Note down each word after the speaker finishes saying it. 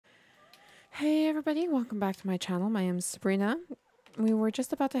Hey everybody, welcome back to my channel. My name is Sabrina. We were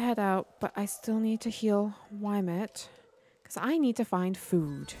just about to head out, but I still need to heal Wymet because I need to find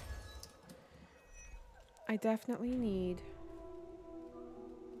food. I definitely need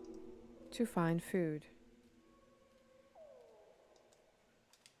to find food.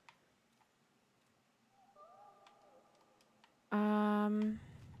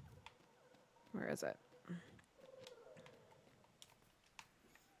 Where is it?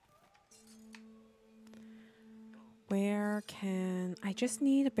 Where can I just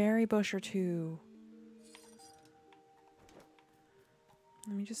need a berry bush or two?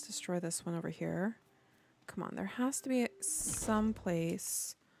 Let me just destroy this one over here. Come on, there has to be some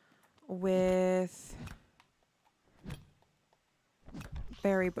place with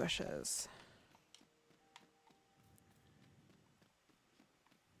berry bushes.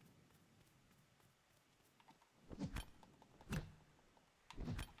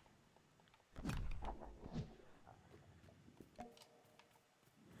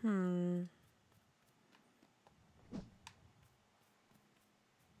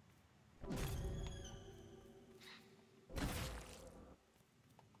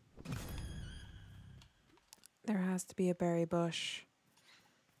 There has to be a berry bush.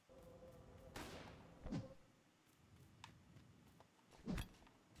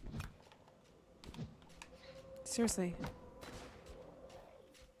 Seriously.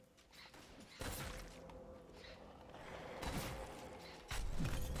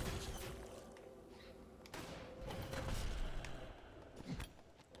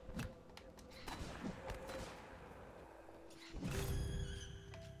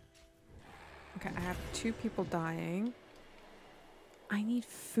 Okay, I have 2 people dying. I need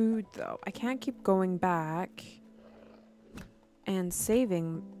food though. I can't keep going back and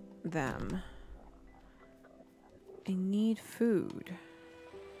saving them. I need food.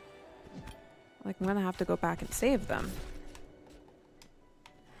 Like, I'm gonna have to go back and save them.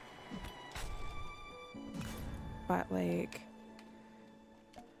 But like,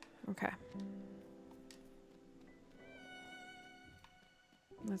 okay.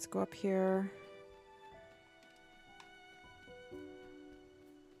 Let's go up here.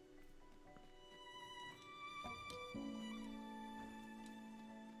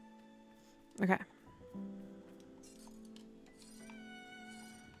 Okay.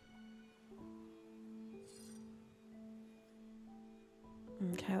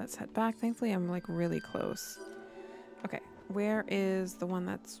 Okay, let's head back. Thankfully, I'm like really close. Okay, where is the one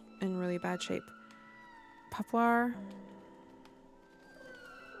that's in really bad shape? Poplar.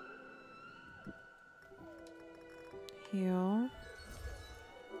 Heal.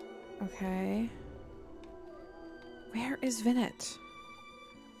 Okay. Where is Vinet?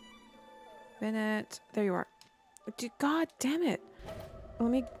 Vinet. There you are. God damn it. Let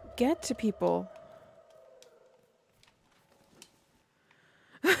me get to people.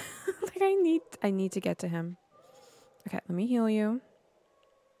 Like I need to get to him. Okay, let me heal you.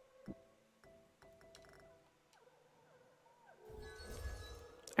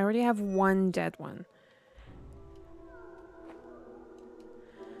 I already have 1 dead one.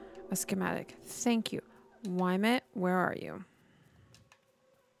 A schematic. Thank you. Wymet, where are you?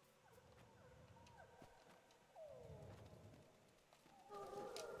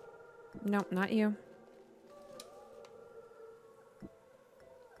 Nope, not you.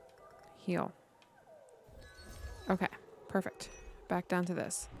 Heal. Okay, perfect. Back down to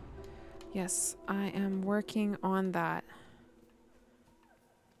this. Yes, I am working on that.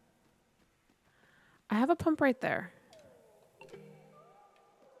 I have a pump right there.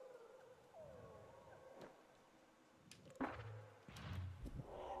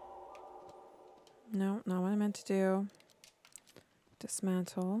 No, not what I meant to do.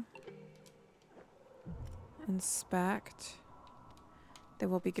 Dismantle. Inspect. They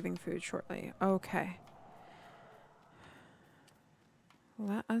will be giving food shortly. Okay.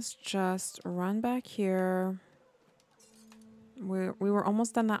 Let us just run back here. We were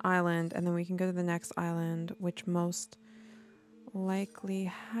almost on that island, and then we can go to the next island, which most likely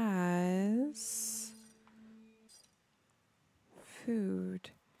has food.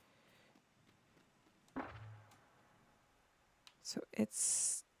 So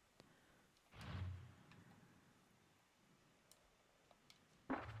it's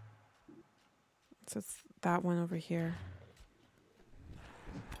that one over here.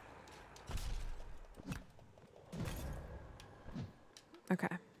 Okay.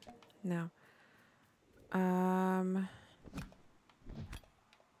 Now.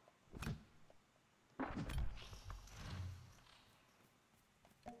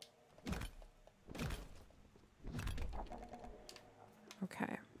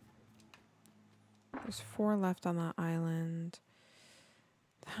 Okay. There's 4 left on that island.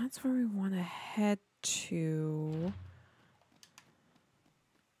 That's where we want to head to.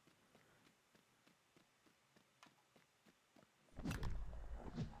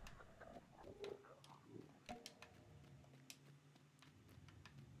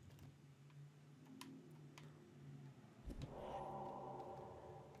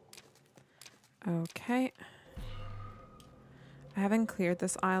 Okay. I haven't cleared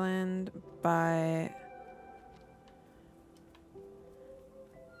this island, but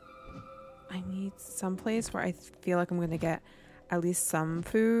I need some place where I feel like I'm going to get at least some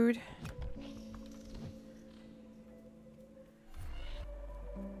food.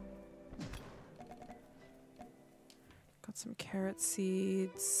 Got some carrot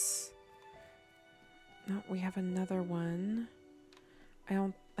seeds. No, we have another one.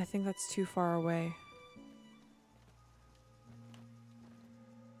 I think that's too far away.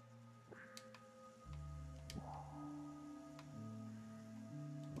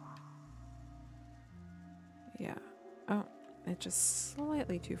 Yeah. Oh, it's just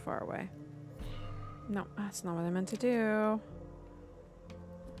slightly too far away. No, that's not what I meant to do.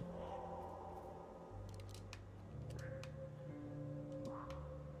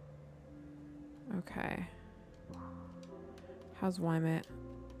 Okay. How's Wymet?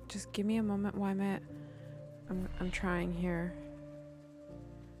 Just give me a moment, Wymet. I'm trying here.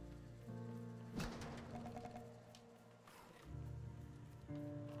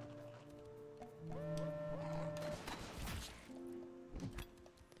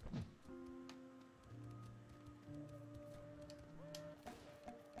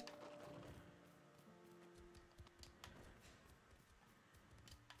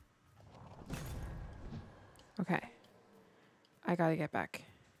 Okay. I gotta get back.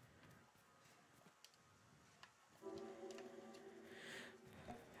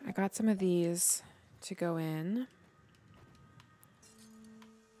 I got some of these to go in.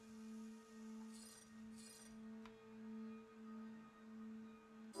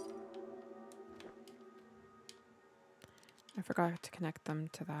 I forgot to connect them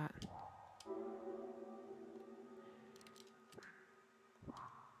to that.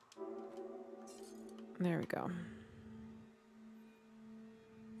 There we go.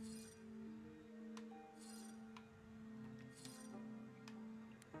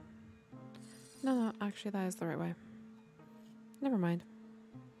 No, actually that is the right way. Never mind.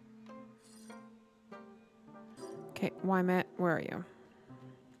 Okay, Wymet, where are you?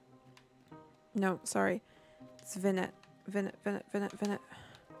 No, sorry. It's Vinet. Vinet.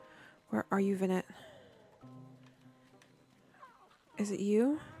 Where are you, Vinet? Is it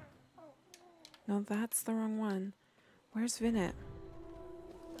you? No, that's the wrong one. Where's Vinet?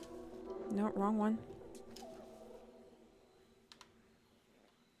 No, wrong one.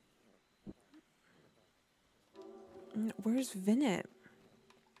 Where's Vinet?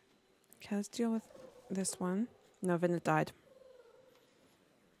 Okay, let's deal with this one. No, Vinet died.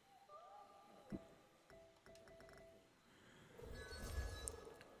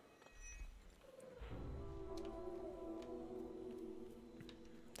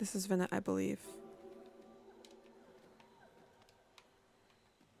 This is Vinet, I believe.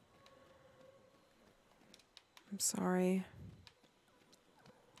 I'm sorry.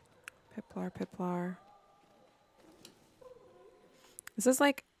 Piplar. This is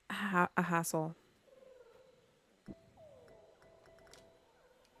like a hassle.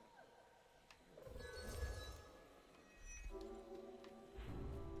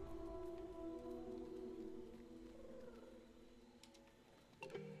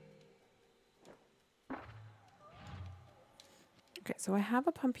 Okay, so I have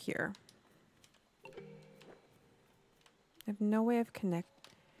a pump here. I have no way of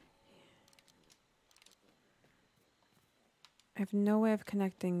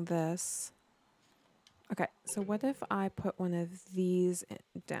connecting this. Okay, so what if I put one of these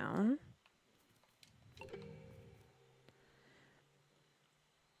down?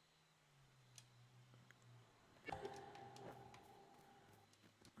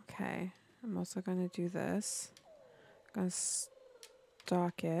 Okay, I'm also going to do this. I'm going to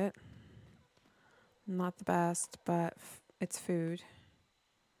stock it. Not the best, but it's food.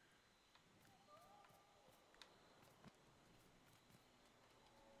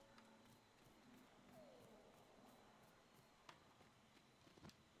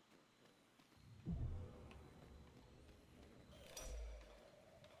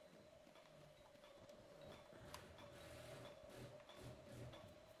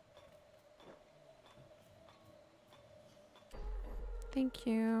 Thank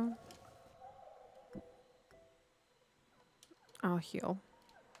you. I'll heal.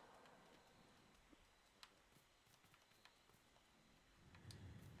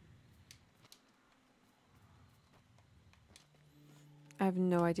 I have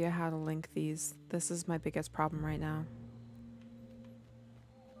no idea how to link these. This is my biggest problem right now.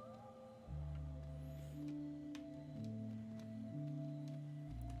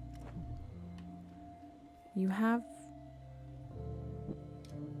 You have...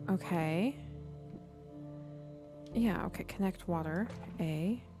 Okay. Yeah, okay, connect water.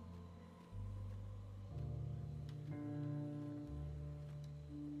 A.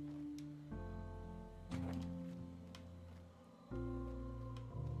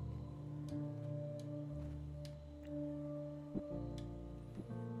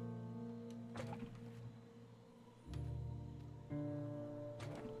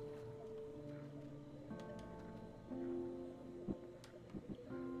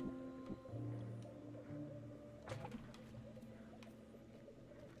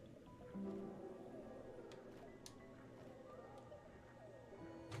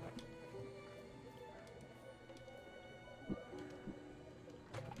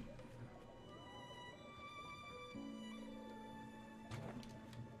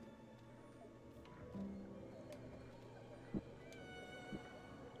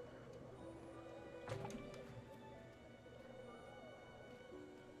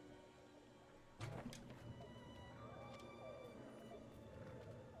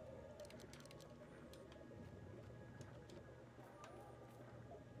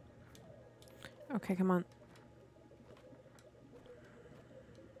 Okay, come on.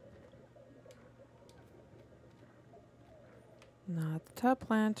 Not the tub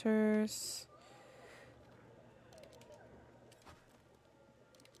planters.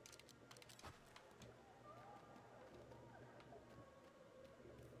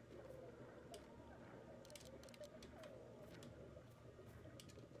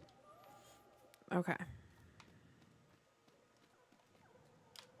 Okay.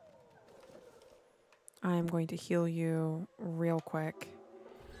 I'm going to heal you real quick.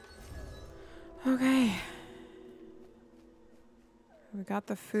 Okay. We got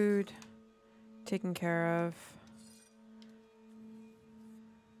the food taken care of.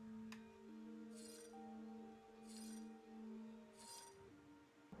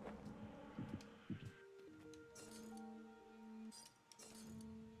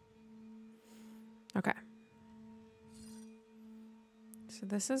 Okay. So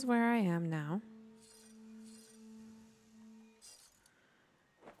this is where I am now.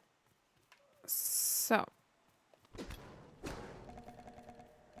 So I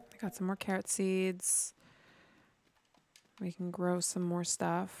got some more carrot seeds. We can grow some more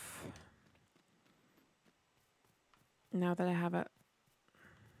stuff. Now that I have it.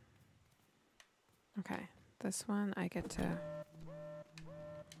 Okay. This one I get to...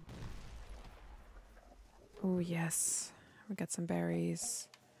 Oh, yes. We got some berries.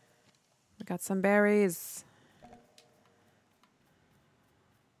 We got some berries.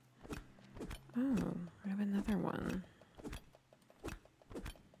 Oh, we have another one.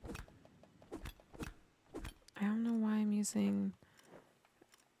 I don't know why I'm using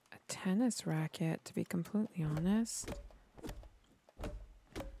a tennis racket, to be completely honest.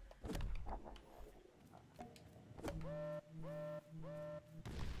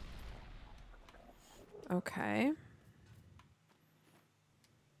 Okay.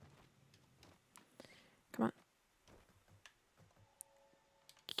 Come on.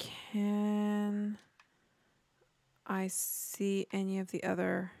 Can I see any of the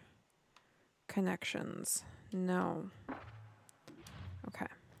other connections? No. Okay.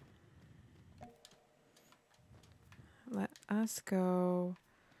 Let us go.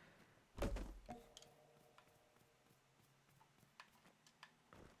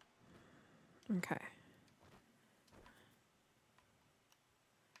 Okay.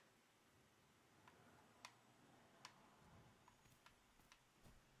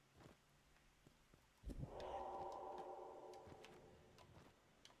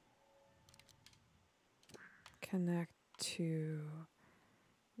 Connect to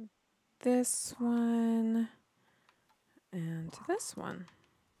this one and to this one.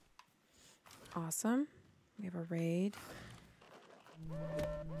 Awesome. We have a raid.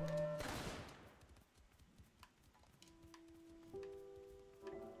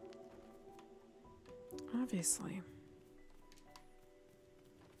 Obviously.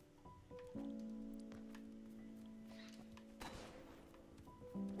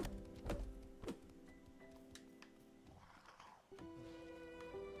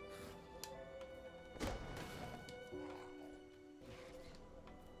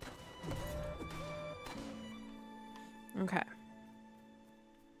 Okay.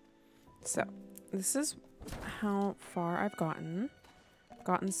 So, this is how far I've gotten.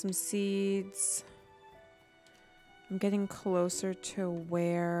 Gotten some seeds. I'm getting closer to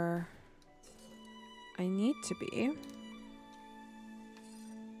where I need to be.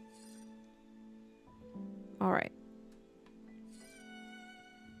 All right.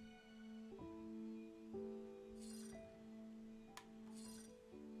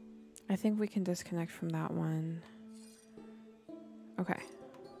 I think we can disconnect from that one. Okay.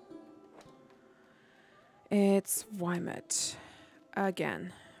 It's Wymet.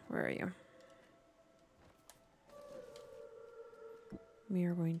 Again. Where are you? We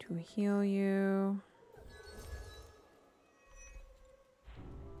are going to heal you.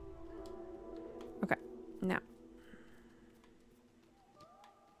 Okay. Now.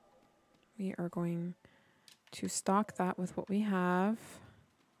 We are going to stock that with what we have.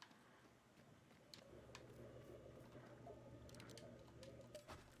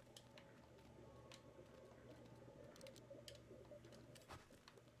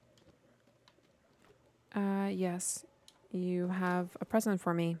 Yes, you have a present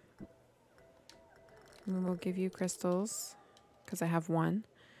for me. And we'll give you crystals, because I have one.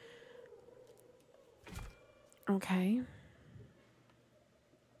 Okay.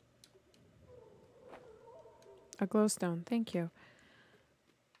 A glowstone, thank you.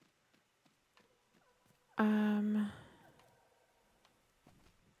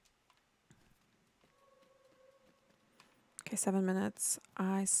 Okay, 7 minutes.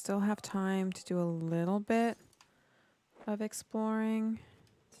 I still have time to do a little bit of exploring.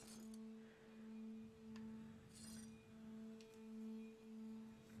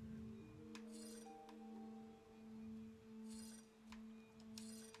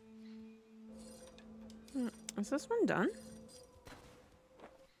 Is this one done?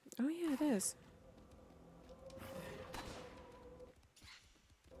 Oh yeah, it is.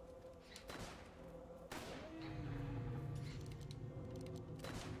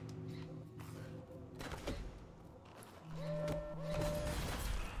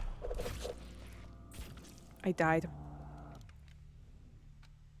 I died.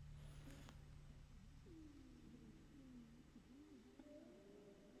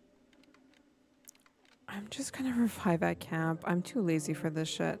 I'm just gonna revive at camp. I'm too lazy for this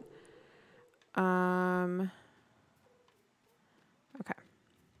shit. Okay.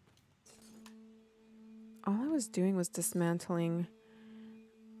 All I was doing was dismantling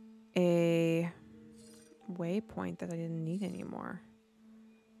a waypoint that I didn't need anymore.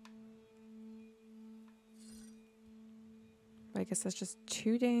 But I guess that's just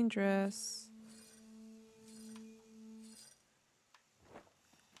too dangerous.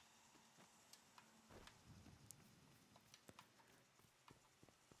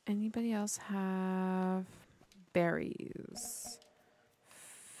 Anybody else have berries?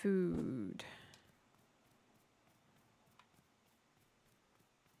 Food.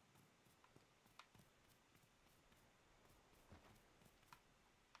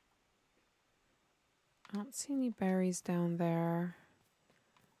 I don't see any berries down there.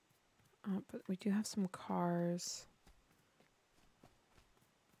 But we do have some cars.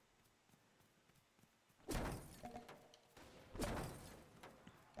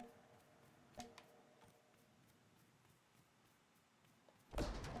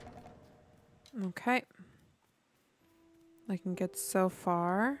 Okay. I can get so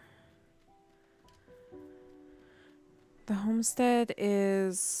far. The homestead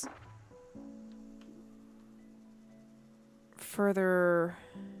is further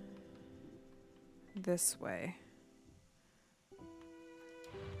this way.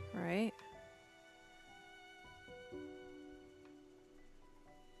 Right?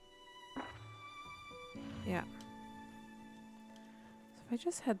 Yeah. So if I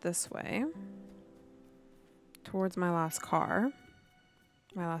just head this way towards my last car,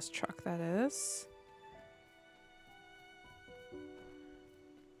 my last truck that is.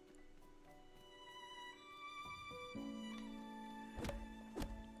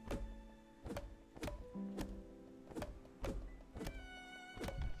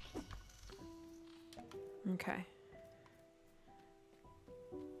 Okay.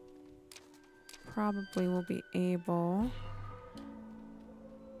 Probably will be able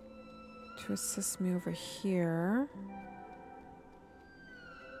to assist me over here.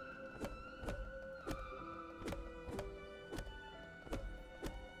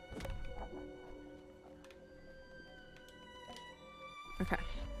 Okay.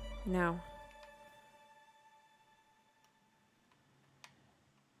 Now.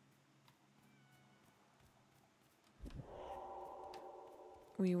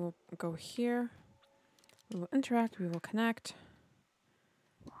 We will go here. We will interact. We will connect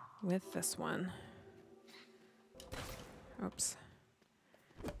with this one. Oops.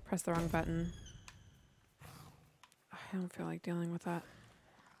 Press the wrong button. I don't feel like dealing with that.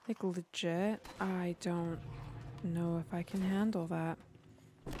 Like, legit, I don't know if I can handle that.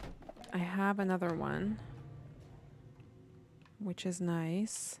 I have another one, which is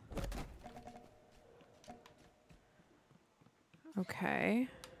nice. Okay.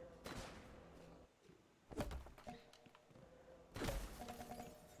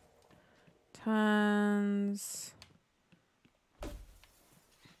 Tons.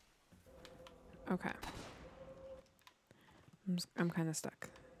 Okay. I'm kind of stuck.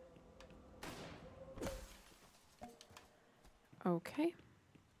 Okay.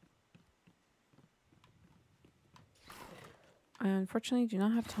 I unfortunately do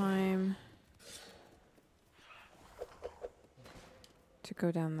not have time to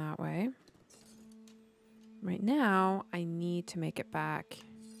go down that way. Right now, I need to make it back.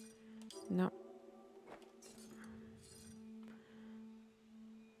 No.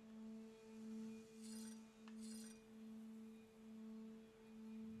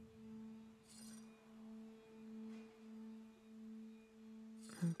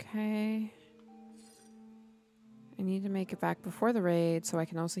 Okay. I need to make it back before the raid so I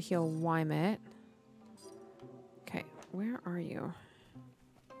can also heal Wymit. Okay, where are you?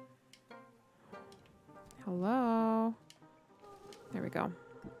 Hello? There we go.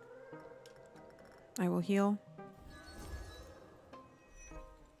 I will heal.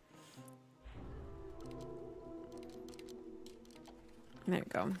 There we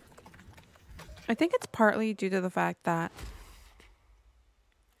go. I think it's partly due to the fact that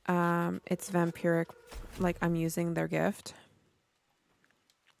it's vampiric, like I'm using their gift.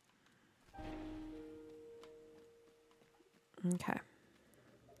 Okay.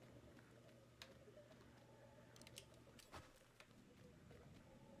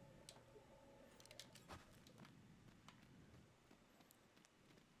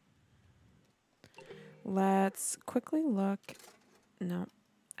 Let's quickly look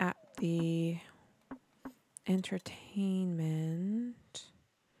at the entertainment.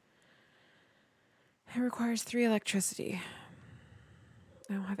 It requires 3 electricity.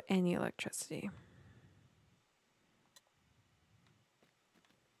 I don't have any electricity.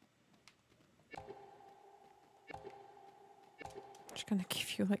 I'm just gonna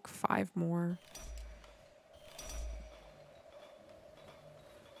give you like 5 more.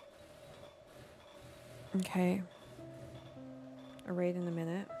 Okay. A raid in a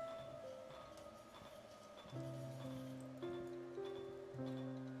minute.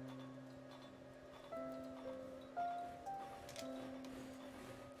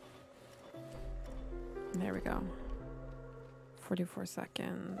 There we go. 44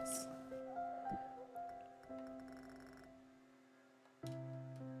 seconds.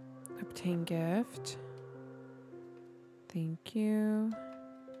 Obtain gift. Thank you.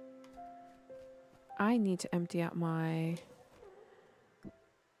 I need to empty out my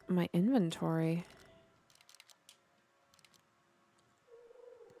inventory.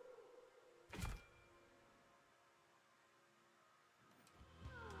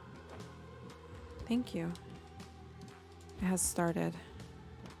 Thank you. It has started.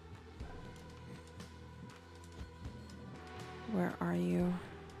 Where are you?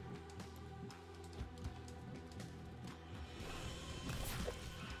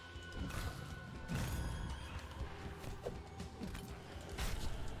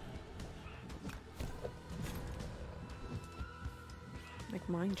 Like,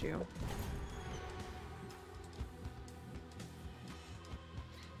 mind you.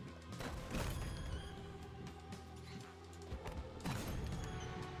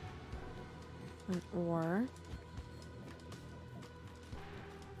 An ore.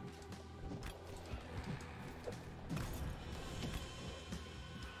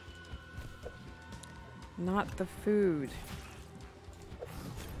 Not the food.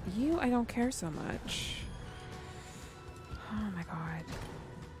 You, I don't care so much. Oh my god.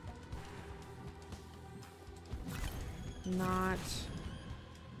 Not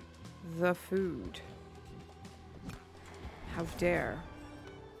the food. How dare.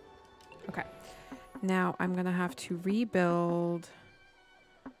 Okay. Now I'm gonna have to rebuild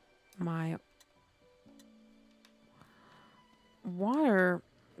my water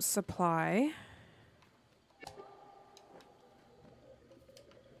supply.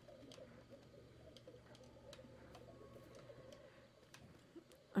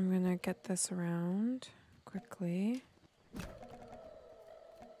 I'm gonna get this around quickly.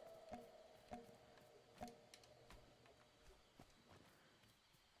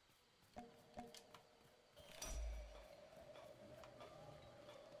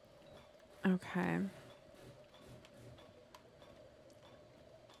 Okay.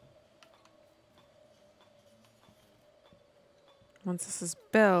 Once this is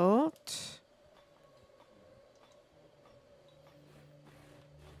built,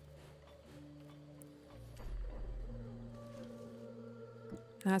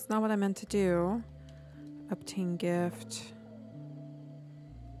 that's not what I meant to do. Obtain gift.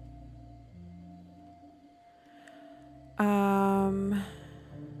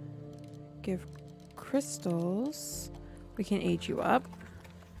 Give crystals. We can age you up.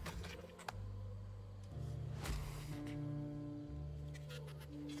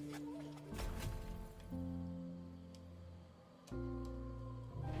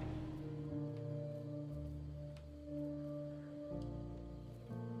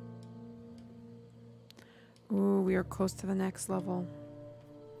 Ooh, we are close to the next level.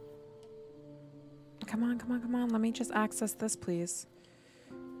 Come on, come on, come on. Let me just access this, please.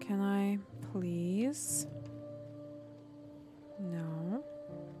 Can I, please? No.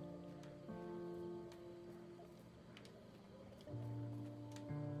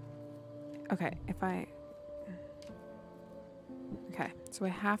 Okay, if I... Okay, so I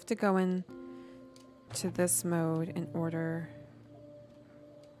have to go in to this mode in order...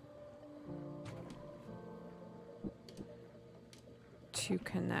 to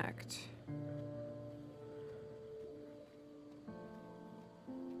connect.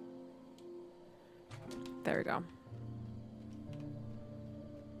 There we go.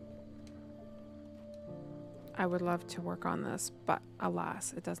 I would love to work on this, but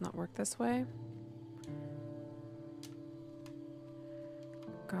alas, it does not work this way.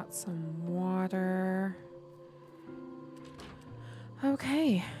 Got some water.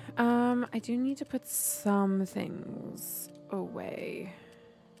 Okay. I do need to put some things away.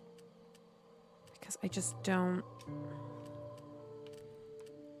 Because I just don't...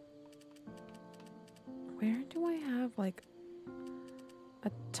 Where do I have, like,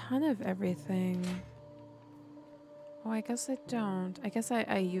 a ton of everything? Oh, I guess I don't. I guess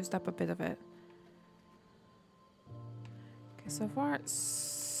I used up a bit of it. Okay, so far,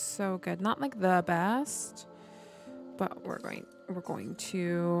 so good. Not, like, the best, but we're going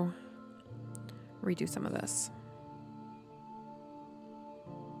to redo some of this.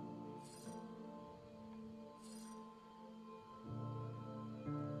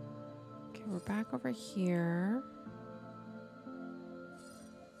 Okay, we're back over here.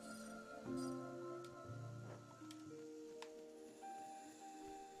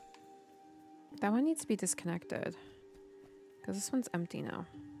 That one needs to be disconnected because this one's empty now.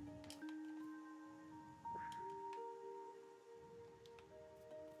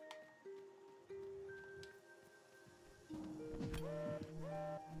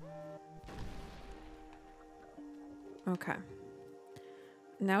 Okay.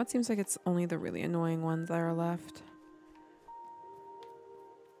 Now it seems like it's only the really annoying ones that are left.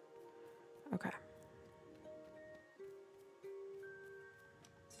 Okay.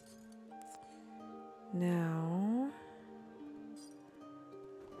 Now...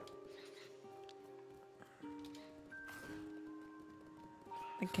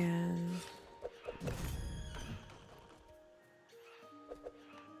 Again...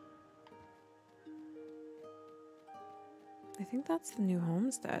 I think that's the new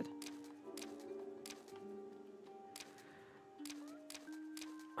homestead.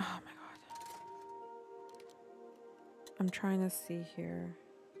 Oh my god. I'm trying to see here.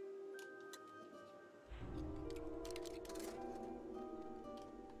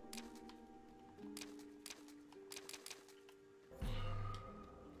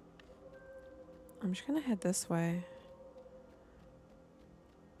 I'm just gonna head this way.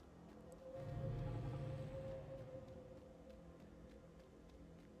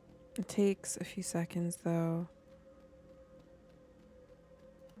 It takes a few seconds though.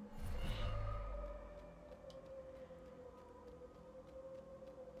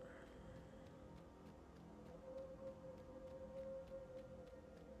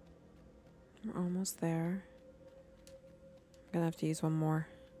 We're almost there. I'm gonna have to use one more.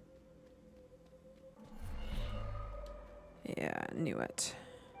 Yeah, knew it.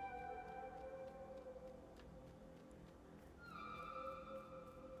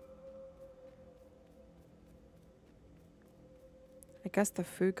 I guess the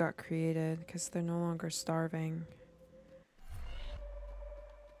food got created because they're no longer starving.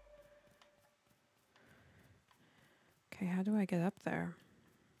 Okay, how do I get up there?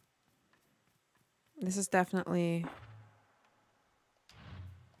 This is definitely...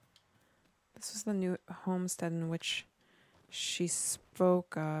 This is the new homestead in which she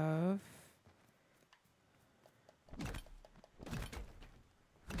spoke of.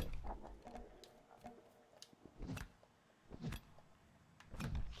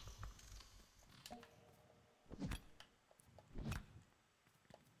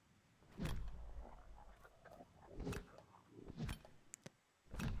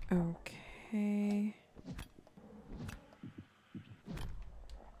 Okay.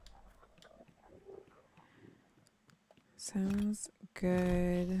 Sounds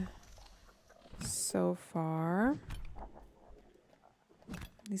good so far.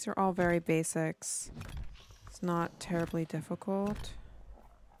 These are all very basics. It's not terribly difficult.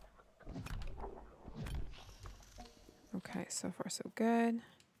 Okay, so far so good.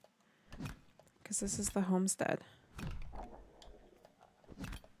 Because this is the homestead.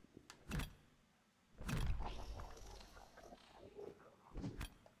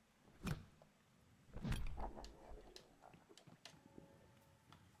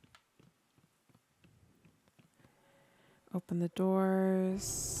 Open the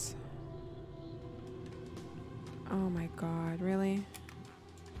doors. Oh my god, really?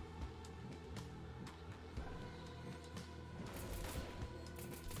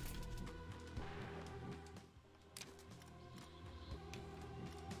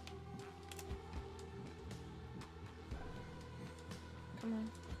 Come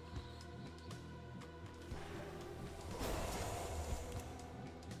on.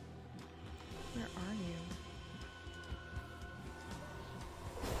 Where are you?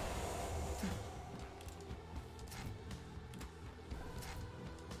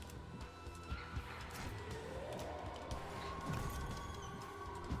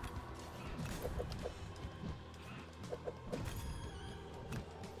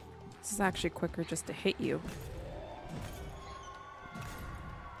 This is actually quicker just to hit you.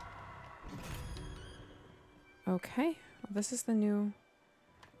 Okay, well, this is the new...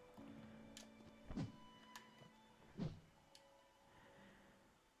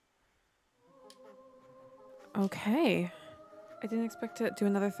 Okay. I didn't expect to do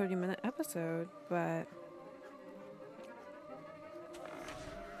another 30-minute episode, but...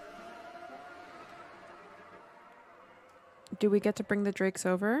 Do we get to bring the drakes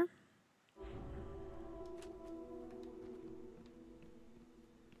over?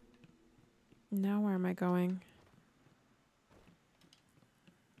 Now where am I going?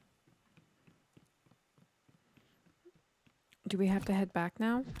 Do we have to head back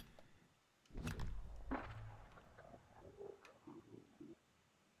now?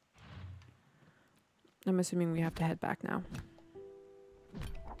 I'm assuming we have to head back now.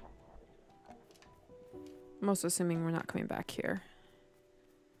 I'm also assuming we're not coming back here.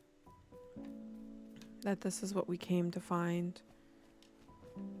 That this is what we came to find.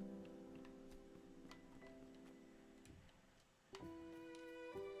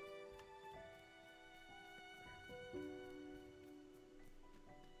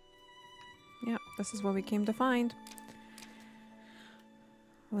 Yeah, this is what we came to find.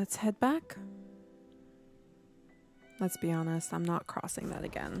 Let's head back. Let's be honest, I'm not crossing that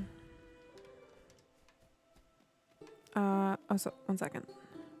again. Oh, so, one second.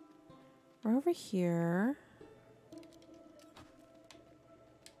 We're over here.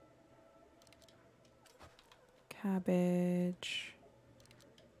 Cabbage.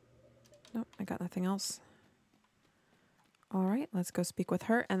 Nope, I got nothing else. All right, let's go speak with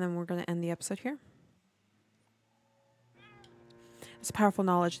her, and then we're going to end the episode here. This powerful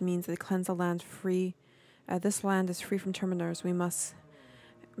knowledge means that cleanse the land free. This land is free from terminators. We must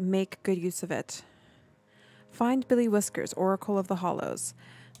make good use of it. Find Billy Whiskers, Oracle of the Hollows.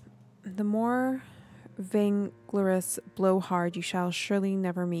 The more vainglorious blowhard you shall surely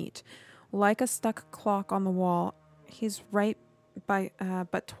never meet. Like a stuck clock on the wall, he's right by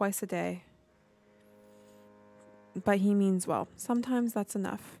but twice a day. But he means well. Sometimes that's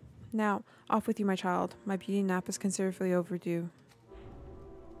enough. Now, off with you, my child. My beauty nap is considerably overdue.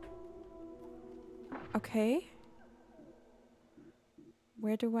 Okay.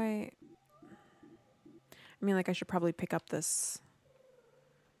 Where do I mean, like, I should probably pick up this.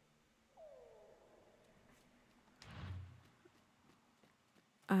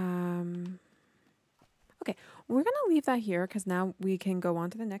 Okay, we're gonna leave that here because now we can go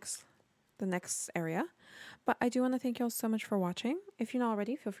on to the next area. But I do want to thank you all so much for watching. If you're not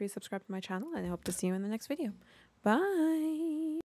already, feel free to subscribe to my channel, and I hope to see you in the next video. Bye.